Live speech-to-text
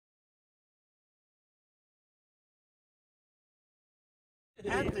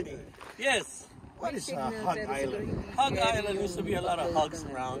Anthony. Yes. What is Hog Island? Hog Island used to be a lot of hogs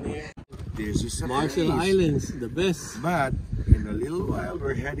around here. This is Marshall Islands, the best. But in a little while,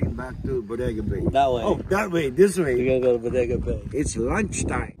 we're heading back to Bodega Bay. That way. Oh, that way, this way. We're gonna go to Bodega Bay. It's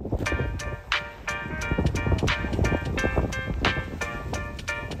lunchtime.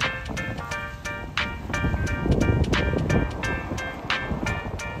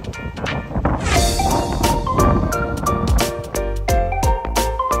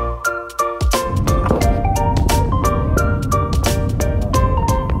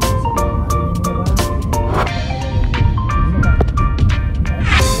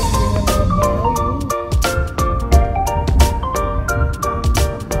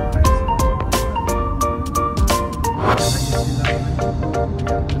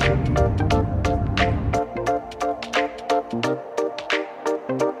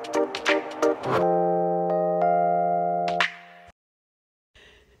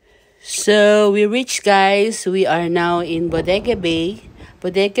 So we reached, guys. We are now in Bodega Bay.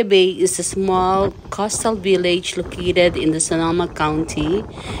 Bodega Bay is a small coastal village located in the Sonoma County.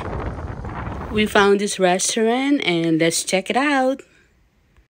 We found this restaurant and let's check it out.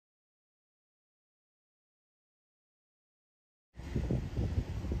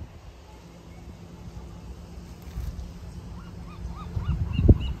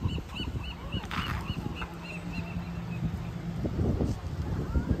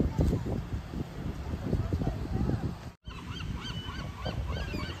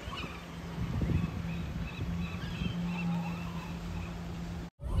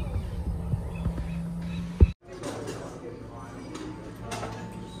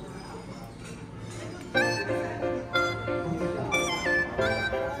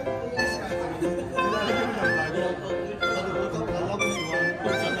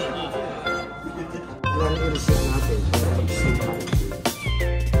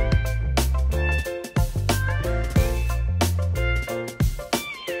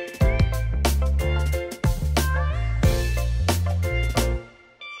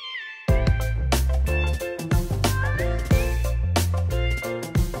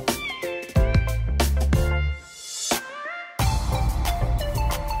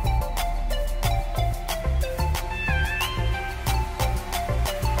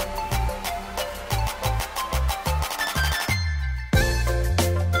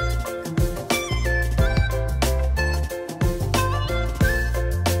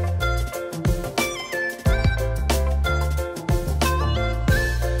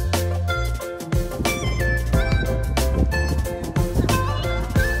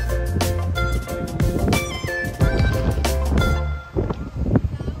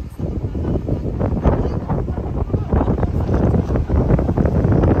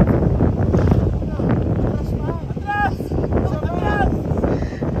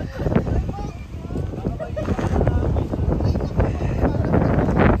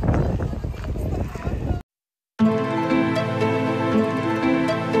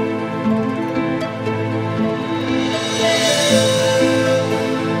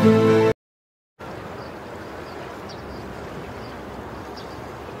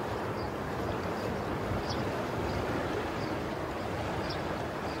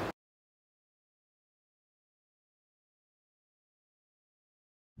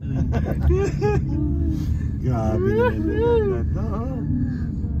 Grabe naman na to.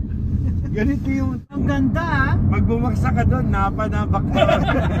 Ganito yung... Ang ganda ah. Pag bumaksak ka doon, napa-napak ka.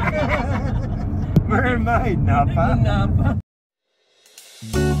 Mermaid, napa. Napa.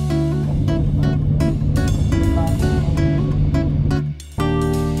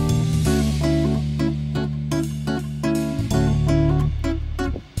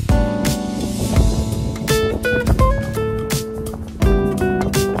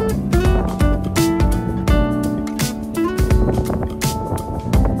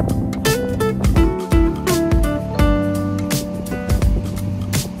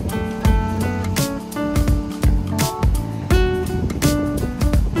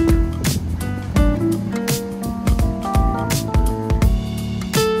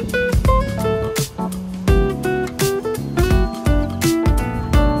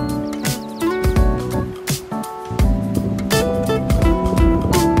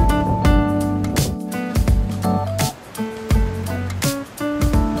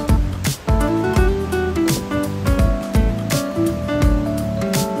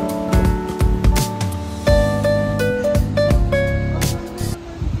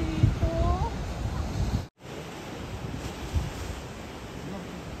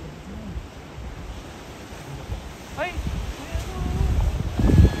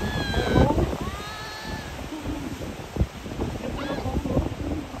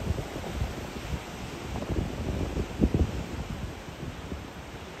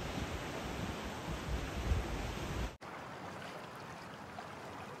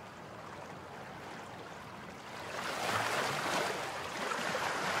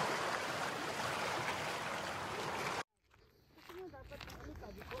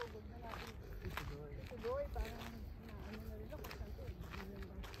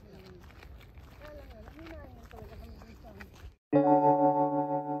 Feels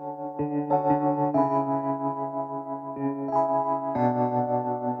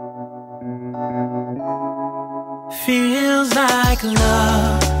like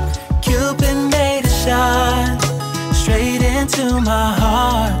love. Cupid made a shot straight into my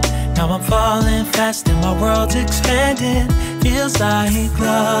heart. Now I'm falling fast and my world's expanding. Feels like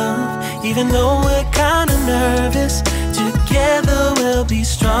love. Even though we're kinda nervous, together we'll be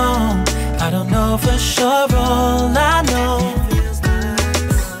strong. I don't know for sure, all I know.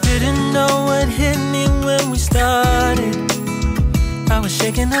 Didn't know what hit me when we started. I was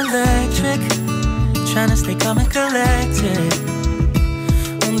shaking electric, trying to stay calm and collected.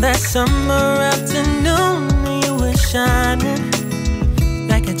 On that summer afternoon, you were shining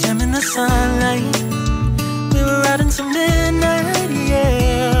like a gem in the sunlight. We were out until midnight,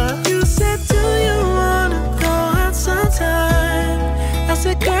 yeah. You said, do you wanna go out sometime? I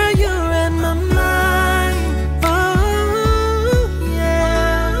said, girl, you read my mind. Oh,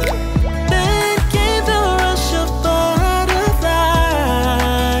 yeah. Then came the rush of butterflies,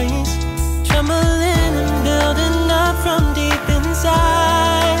 trembling and building up from deep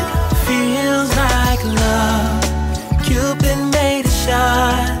inside. Feels like love. Cupid made a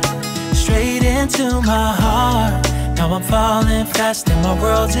shot straight into my heart. Now I'm falling fast and my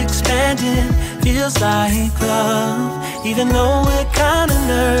world's expanding. Feels like love. Even though we're kinda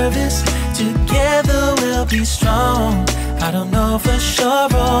nervous, together we'll be strong. I don't know for sure,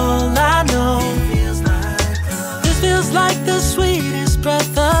 all I know. This feels like the sweetest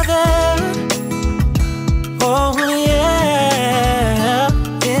breath of air. Oh yeah,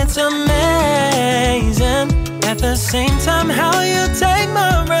 it's amazing. At the same time, how you take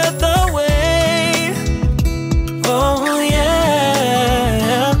my breath away.